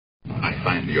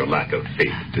find your lack of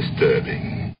faith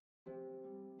disturbing.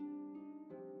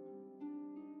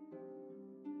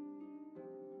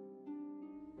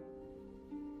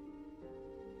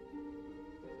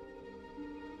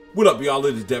 What up, y'all?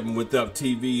 It is Devin with Up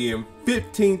TV, and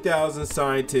 15,000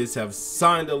 scientists have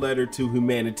signed a letter to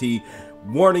humanity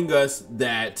warning us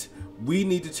that we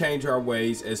need to change our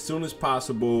ways as soon as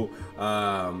possible.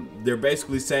 They're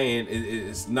basically saying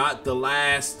it's not the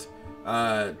last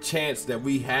chance that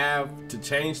we have to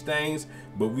change things,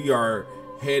 but we are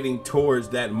heading towards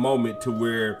that moment to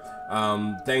where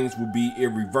things will be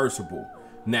irreversible.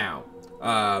 Now,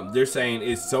 they're saying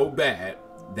it's so bad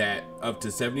that up to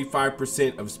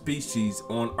 75% of species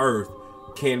on Earth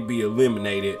can be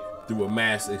eliminated through a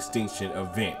mass extinction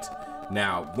event.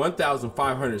 Now,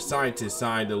 1,500 scientists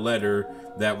signed a letter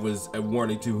that was a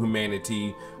warning to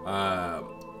humanity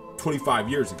 25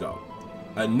 years ago.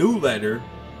 A new letter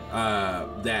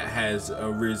that has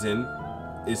arisen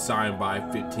is signed by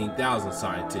 15,000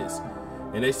 scientists.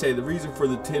 And they say the reason for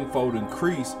the tenfold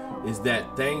increase is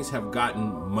that things have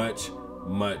gotten much,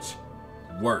 much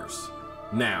worse.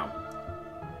 Now,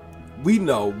 we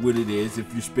know what it is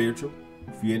if you're spiritual,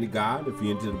 if you're into God, if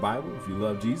you're into the Bible, if you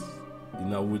love Jesus, you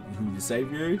know who your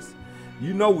Savior is.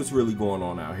 You know what's really going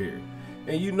on out here.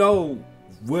 And you know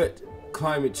what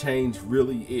climate change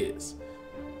really is.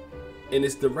 And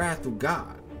it's the wrath of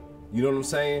God. You know what I'm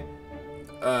saying?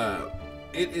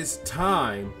 It is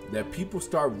time that people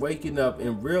start waking up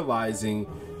and realizing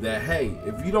that, hey,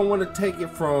 if you don't want to take it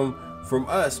from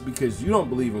us because you don't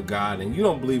believe in God and you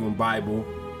don't believe in Bible,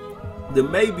 then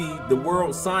maybe the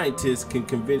world scientists can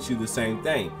convince you the same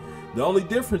thing. The only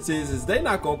difference is they're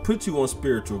not going to put you on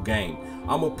spiritual game.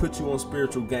 I'm going to put you on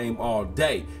spiritual game all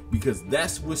day, because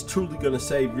that's what's truly going to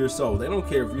save your soul. They don't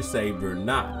care if you're saved or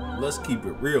not. Let's keep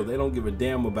it real. They don't give a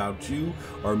damn about you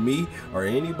or me or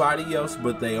anybody else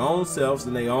but their own selves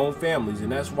and their own families.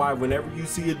 And that's why whenever you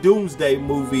see a doomsday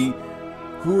movie,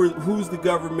 who's the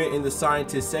government and the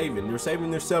scientists saving? They're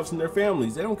saving themselves and their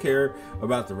families. They don't care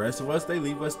about the rest of us. They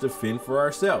leave us to fend for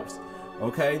ourselves.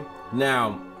 Okay?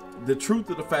 Now, the truth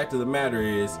of the fact of the matter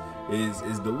is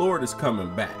the Lord is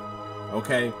coming back.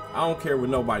 Okay? I don't care what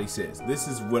nobody says. This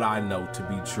is what I know to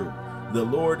be true. The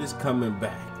Lord is coming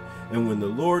back. And when the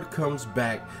Lord comes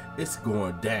back, it's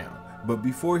going down. But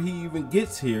before he even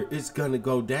gets here, it's going to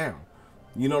go down.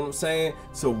 You know what I'm saying?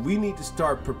 So we need to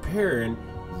start preparing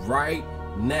right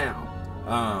now.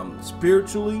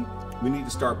 Spiritually, we need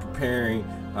to start preparing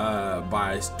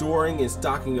by storing and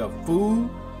stocking up food.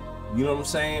 You know what I'm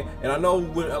saying? And I know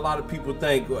what a lot of people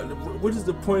think, what is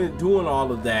the point of doing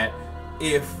all of that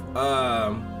if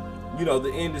you know,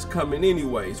 the end is coming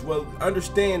anyways? Well,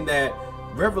 understand that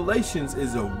Revelations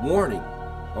is a warning,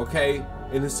 okay?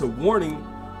 And it's a warning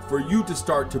for you to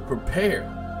start to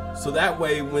prepare, so that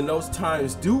way when those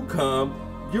times do come,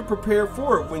 you're prepared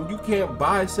for it. When you can't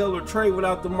buy, sell, or trade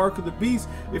without the mark of the beast,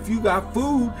 if you got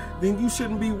food, then you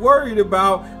shouldn't be worried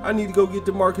about, I need to go get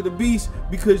the mark of the beast,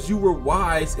 because you were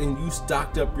wise and you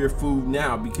stocked up your food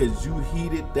now, because you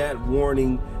heeded that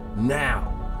warning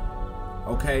now.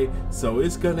 Okay, so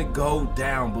it's gonna go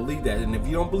down, believe that. And if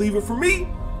you don't believe it from me,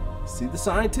 see, the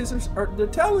scientists they're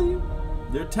telling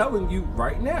you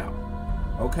right now.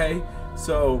 Okay,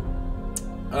 so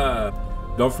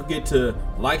don't forget to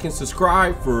like and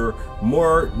subscribe for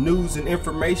more news and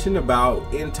information about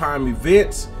end time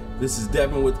events. This is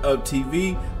Devin with Up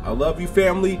TV. I love you,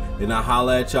 family, and I'll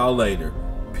holla at y'all later.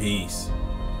 Peace.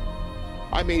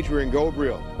 I'm Adrian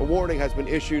Gabriel. A warning has been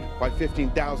issued by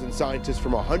 15,000 scientists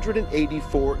from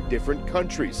 184 different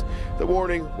countries. The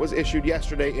warning was issued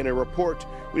yesterday in a report.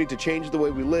 We need to change the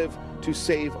way we live to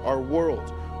save our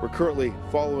world. We're currently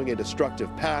following a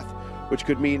destructive path, which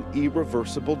could mean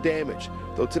irreversible damage.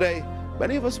 Though today,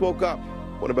 many of us woke up,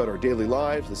 went about our daily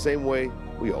lives the same way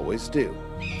we always do.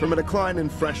 From a decline in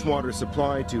freshwater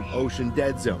supply to ocean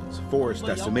dead zones, forest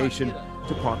decimation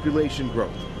to population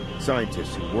growth,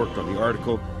 scientists who worked on the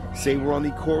article say we're on the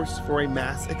course for a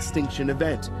mass extinction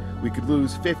event. We could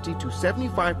lose 50 to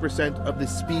 75% of the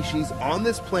species on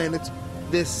this planet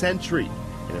this century.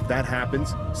 And if that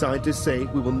happens, scientists say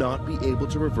we will not be able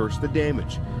to reverse the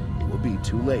damage. It will be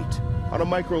too late. On a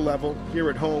micro level,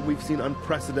 here at home, we've seen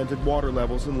unprecedented water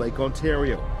levels in Lake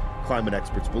Ontario. Climate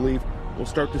experts believe we'll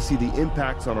start to see the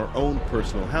impacts on our own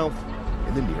personal health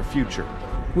in the near future.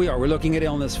 We're looking at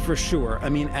illness for sure. I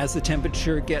mean, as the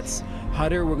temperature gets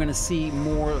hotter, we're going to see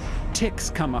more ticks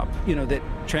come up, you know, that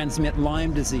transmit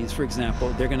Lyme disease, for example.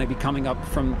 They're going to be coming up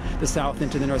from the south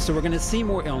into the north. So we're going to see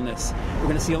more illness. We're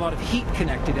going to see a lot of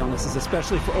heat-connected illnesses,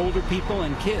 especially for older people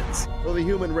and kids. Well, the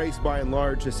human race, by and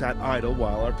large, has sat idle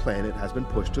while our planet has been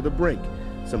pushed to the brink.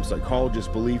 Some psychologists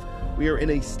believe We are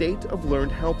in a state of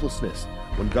learned helplessness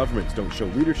when governments don't show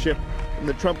leadership, when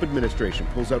the Trump administration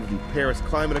pulls out of the Paris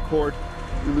Climate Accord.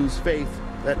 We lose faith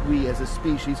that we as a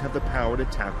species have the power to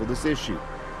tackle this issue.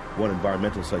 One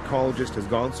environmental psychologist has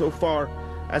gone so far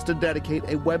as to dedicate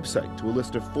a website to a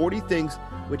list of 40 things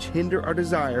which hinder our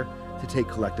desire to take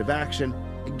collective action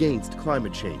against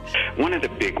climate change. One of the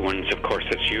big ones, of course,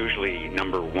 that's usually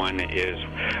number one is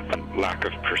a lack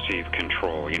of perceived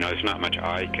control. You know, there's not much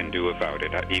I can do about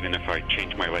it. Even if I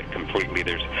change my life completely,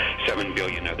 there's 7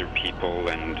 billion other people,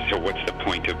 and so what's the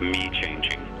point of me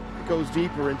changing? It goes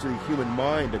deeper into the human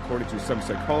mind, according to some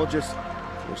psychologists.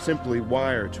 We're simply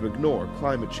wired to ignore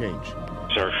climate change.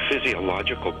 Our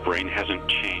physiological brain hasn't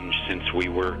changed since we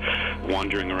were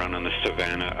wandering around on the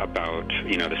savannah about,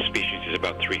 the species is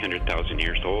about 300,000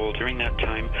 years old. During that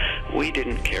time, we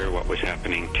didn't care what was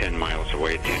happening 10 miles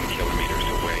away, 10 kilometers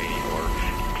away, or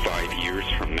 5 years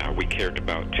from now. We cared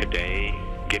about today,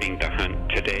 getting to hunt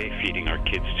today, feeding our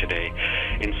kids today.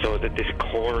 And so that this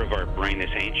core of our brain,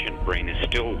 this ancient brain, is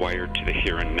still wired to the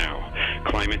here and now.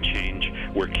 Climate change,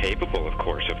 we're capable, of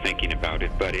course, of thinking about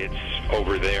it, but it's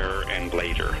over there and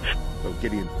later. So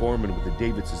Gideon Foreman with the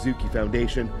David Suzuki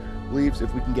Foundation believes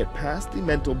if we can get past the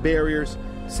mental barriers,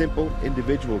 simple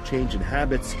individual change in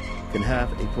habits can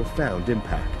have a profound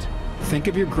impact. Think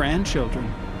of your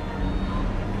grandchildren.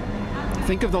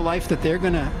 Think of the life that they're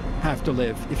going to have to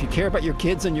live. If you care about your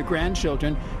kids and your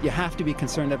grandchildren, you have to be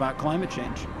concerned about climate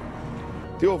change.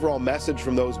 The overall message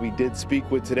from those we did speak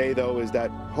with today, though, is that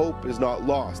hope is not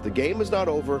lost. The game is not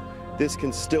over. This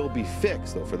can still be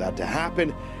fixed, though for that to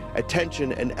happen,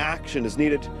 attention and action is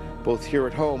needed, both here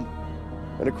at home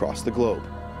and across the globe.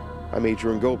 I'm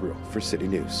Adrian Gabriel for City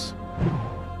News.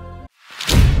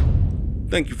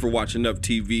 Thank you for watching Up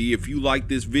TV. If you like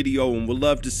this video and would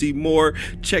love to see more,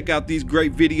 check out these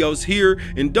great videos here.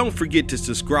 And don't forget to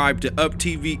subscribe to Up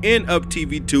TV and Up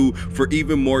TV 2 for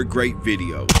even more great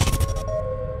videos.